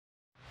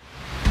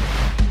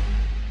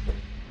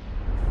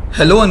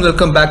Hello and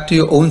welcome back to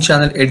your own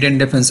channel Indian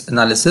Defense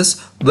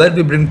Analysis, where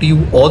we bring to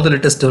you all the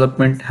latest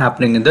development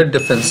happening in the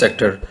defense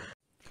sector.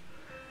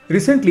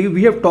 Recently,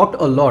 we have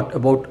talked a lot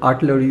about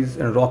artilleries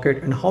and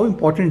rocket and how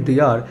important they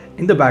are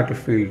in the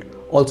battlefield.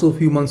 Also, a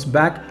few months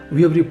back,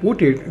 we have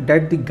reported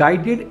that the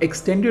Guided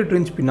Extended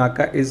Range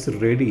Pinaka is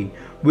ready,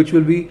 which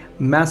will be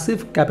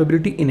massive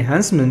capability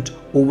enhancement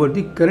over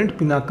the current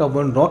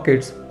Pinaka-I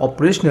rockets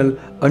operational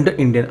under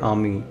Indian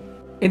Army.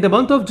 In the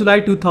month of July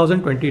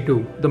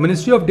 2022, the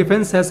Ministry of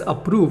Defense has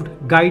approved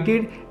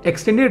Guided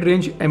Extended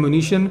Range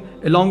Ammunition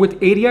along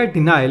with Area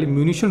Denial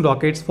Munition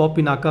rockets for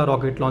Pinaka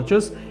rocket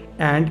launchers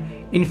and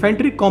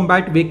Infantry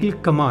Combat Vehicle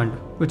Command,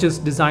 which is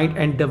designed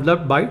and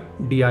developed by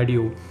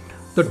DRDO.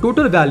 The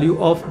total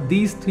value of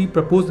these three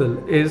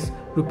proposals is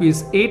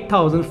Rs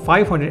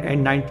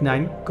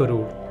 8,599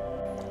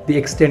 crore. The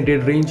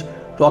extended range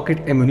rocket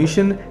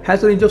ammunition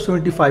has a range of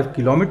 75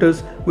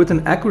 kilometers with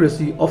an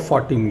accuracy of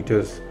 40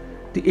 meters.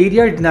 The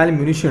area denial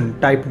munition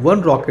Type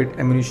 1 rocket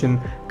ammunition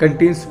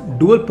contains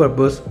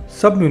dual-purpose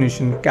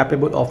sub-munition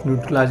capable of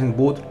neutralizing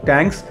both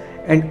tanks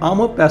and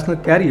armored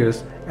personnel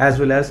carriers as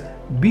well as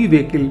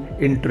B-vehicle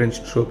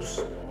entrenched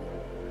troops.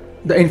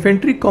 The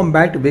Infantry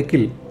Combat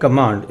Vehicle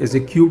Command is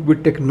equipped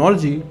with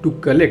technology to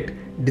collect,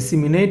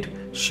 disseminate,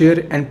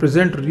 share and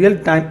present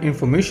real-time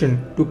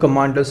information to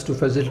commanders to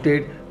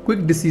facilitate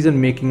quick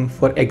decision-making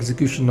for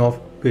execution of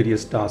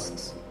various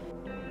tasks.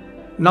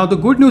 Now the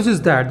good news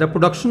is that the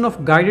production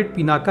of Guided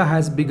Pinaka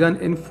has begun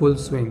in full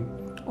swing.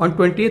 On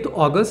 20th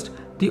August,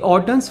 the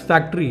Ordnance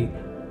Factory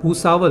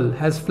Bhusawal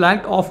has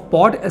flagged off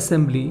pod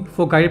assembly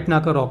for Guided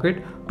Pinaka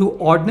Rocket to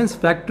Ordnance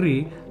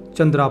Factory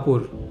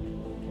Chandrapur.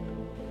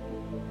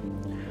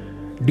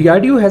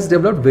 DRDO has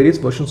developed various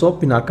versions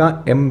of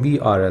Pinaka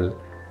MVRL.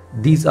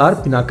 These are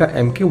Pinaka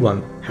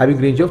Mk1 having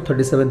range of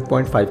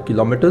 37.5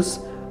 kilometers,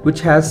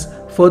 which has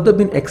further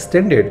been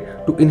extended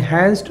to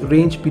enhanced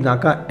range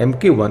Pinaka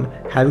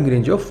Mk1 having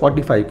range of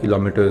 45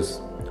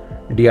 kilometers.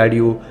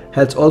 DRDO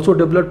has also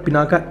developed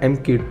Pinaka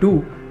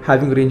Mk2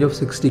 having range of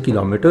 60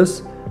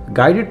 kilometers,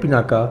 Guided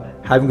Pinaka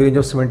having range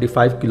of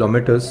 75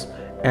 kilometers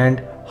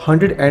and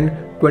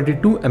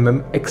 122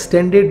 mm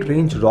extended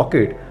range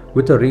rocket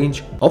with a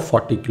range of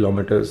 40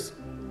 kilometers.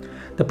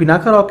 The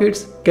Pinaka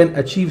rockets can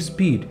achieve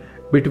speed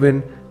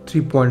between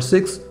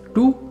 3.6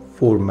 to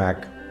 4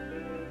 Mach.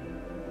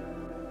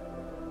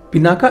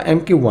 Pinaka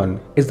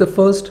Mk1 is the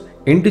first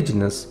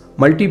indigenous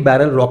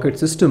multi-barrel rocket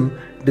system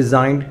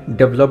designed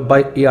developed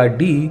by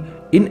ARDE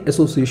in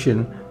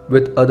association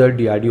with other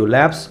DRDO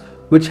labs,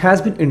 which has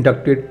been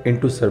inducted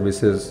into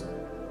services.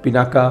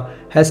 Pinaka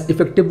has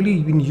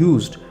effectively been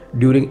used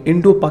during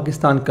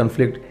Indo-Pakistan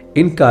conflict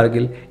in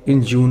Kargil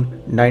in June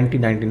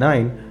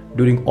 1999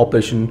 during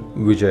Operation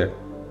Vijay.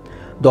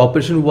 The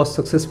operation was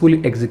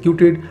successfully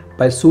executed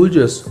by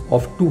soldiers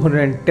of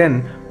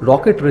 210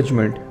 Rocket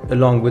Regiment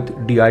along with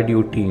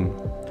DRDO team.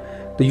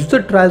 The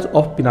user trials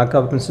of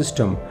Pinaka weapon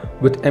system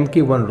with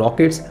Mk1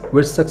 rockets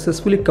were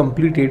successfully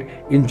completed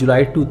in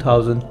July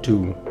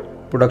 2002.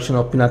 Production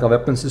of Pinaka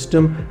weapon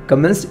system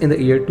commenced in the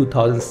year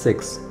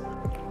 2006.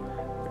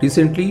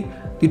 Recently,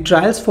 the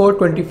trials for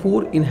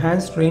 24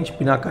 enhanced range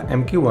Pinaka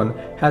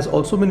Mk1 has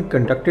also been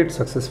conducted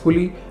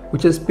successfully,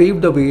 which has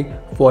paved the way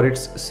for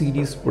its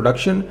series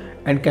production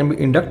and can be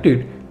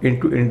inducted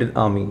into Indian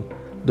Army.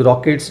 The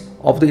rockets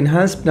of the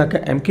enhanced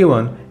Pinaka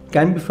Mk1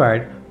 can be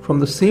fired from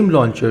the same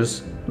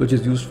launchers which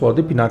is used for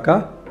the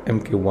Pinaka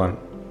Mk1.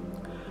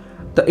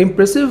 The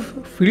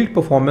impressive field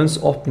performance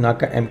of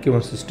Pinaka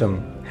Mk1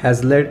 system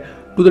has led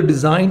to the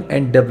design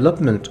and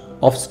development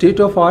of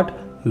state-of-art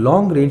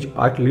long-range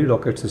artillery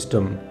rocket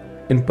system.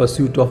 In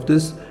pursuit of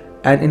this,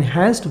 an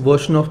enhanced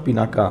version of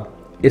Pinaka,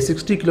 a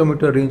 60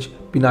 km range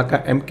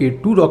Pinaka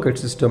Mk2 rocket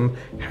system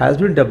has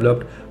been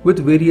developed with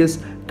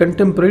various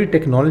contemporary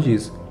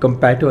technologies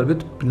compatible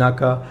with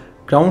Pinaka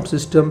ground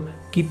system,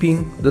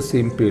 keeping the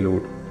same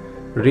payload.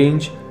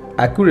 Range,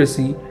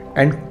 accuracy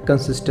and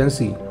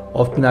consistency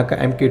of Pinaka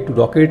Mk2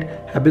 rocket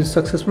have been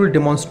successfully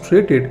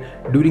demonstrated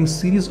during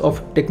series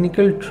of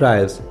technical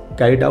trials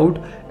carried out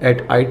at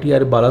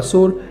ITR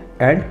Balasore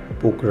and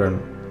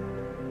Pokhran.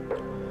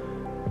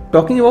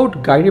 Talking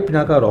about Guided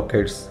Pinaka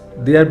rockets,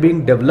 they are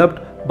being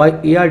developed by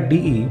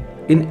ARDE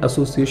in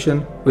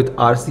association with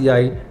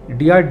RCI,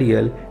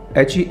 DRDL,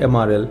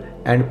 HEMRL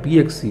and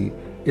PXC,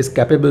 is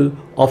capable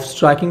of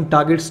striking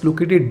targets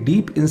located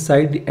deep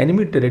inside the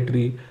enemy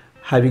territory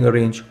having a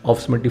range of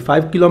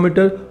 75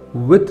 km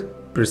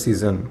with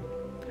precision.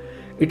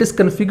 It is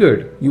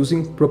configured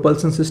using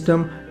propulsion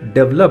system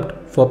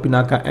developed for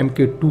Pinaka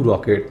Mk2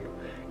 rocket.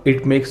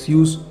 It makes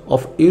use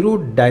of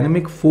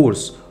aerodynamic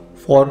force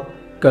for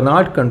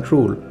canard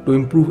control to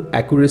improve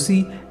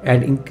accuracy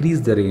and increase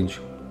the range.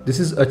 This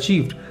is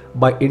achieved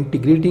by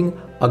integrating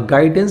a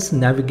guidance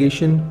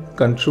navigation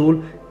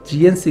control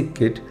GNC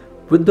kit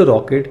with the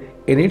rocket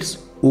in its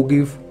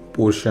ogive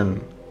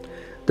portion.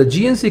 The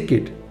GNC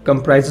kit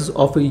comprises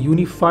of a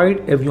unified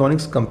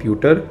avionics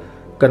computer,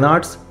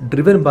 canards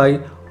driven by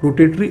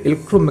rotatory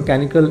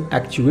electromechanical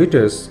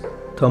actuators,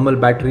 thermal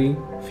battery,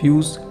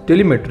 fuse,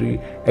 telemetry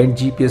and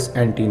GPS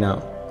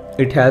antenna.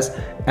 It has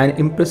an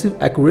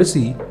impressive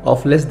accuracy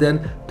of less than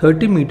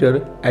 30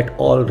 meters at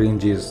all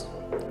ranges.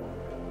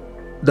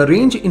 The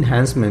range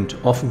enhancement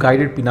of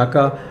Guided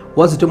Pinaka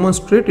was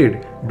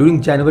demonstrated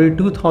during January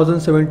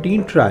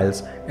 2017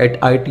 trials at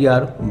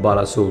ITR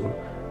Balasore.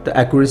 The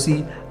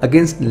accuracy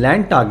against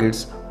land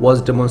targets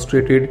was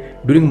demonstrated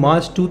during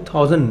March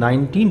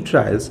 2019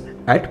 trials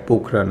at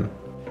Pokhran.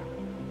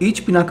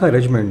 Each Pinaka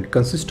regiment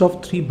consists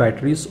of 3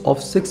 batteries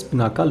of 6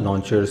 Pinaka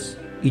launchers,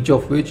 each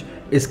of which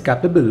is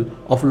capable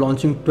of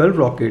launching 12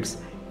 rockets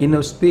in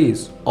a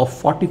space of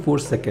 44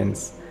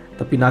 seconds.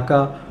 The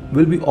Pinaka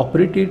will be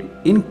operated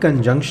in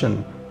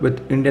conjunction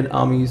with Indian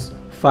Army's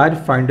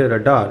Firefinder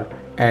radar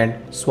and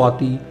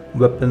Swati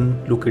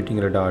weapon locating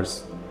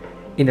radars.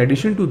 In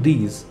addition to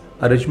these,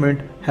 a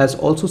regiment has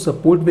also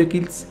support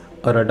vehicles,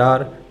 a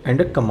radar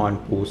and a command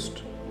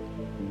post.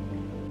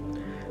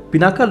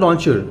 Pinaka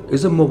launcher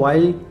is a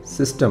mobile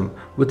system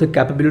with the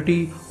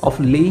capability of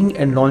laying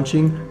and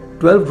launching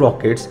 12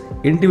 rockets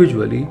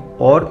individually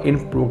or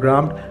in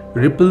programmed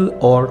ripple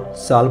or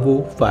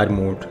salvo fire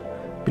mode.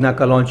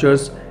 Pinaka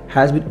launchers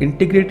has been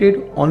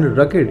integrated on a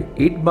rugged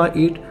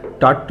 8x8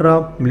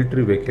 Tatra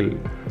military vehicle.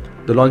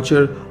 The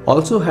launcher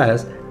also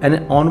has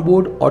an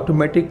onboard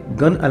automatic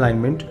gun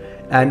alignment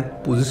and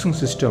positioning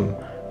system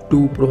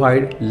to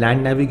provide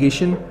land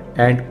navigation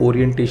and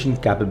orientation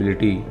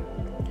capability.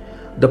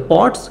 The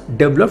pods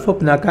developed for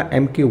Pinaka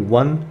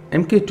Mk1,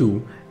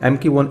 Mk2,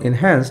 Mk1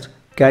 Enhanced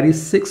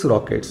carries 6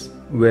 rockets,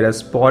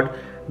 whereas pod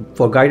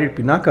for Guided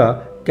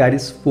Pinaka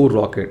carries 4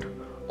 rockets.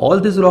 All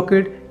these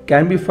rockets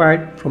can be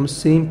fired from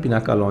same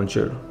Pinaka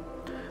launcher.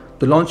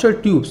 The launcher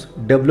tubes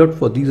developed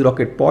for these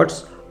rocket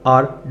pods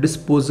are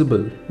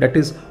disposable, that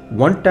is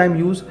one-time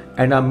use,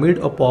 and are made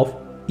up of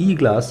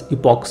E-glass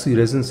epoxy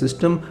resin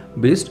system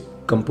based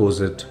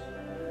composite.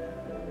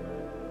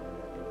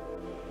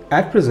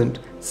 At present,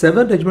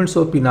 7 regiments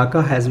of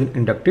Pinaka has been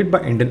inducted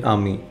by Indian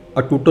Army.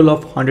 A total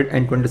of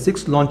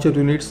 126 launcher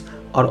units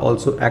are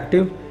also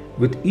active,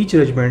 with each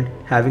regiment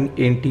having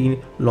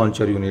 18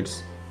 launcher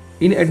units.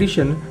 In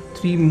addition,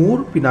 3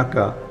 more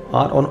Pinaka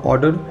are on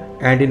order,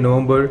 and in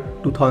November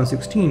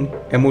 2016,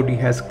 MOD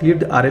has cleared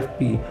the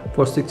RFP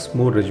for 6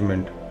 more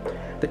regiments.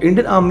 The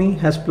Indian Army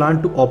has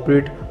planned to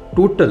operate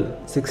total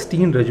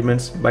 16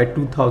 regiments by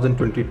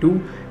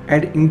 2022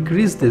 and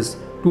increase this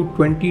to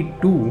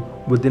 22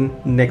 within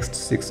next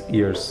 6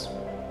 years.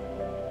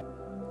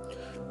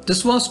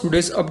 This was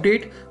today's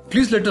update.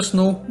 Please let us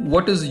know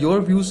what is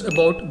your views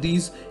about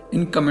these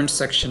in comment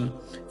section.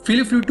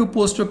 Feel free to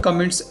post your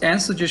comments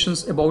and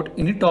suggestions about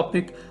any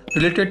topic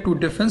related to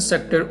defense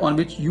sector on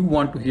which you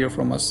want to hear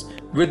from us.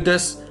 With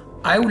this,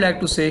 I would like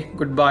to say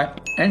goodbye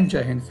and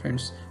Jai Hind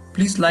friends.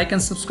 Please like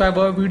and subscribe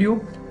our video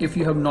if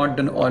you have not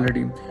done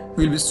already.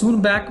 We'll be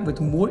soon back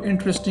with more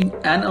interesting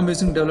and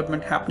amazing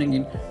development happening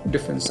in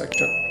defense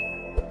sector.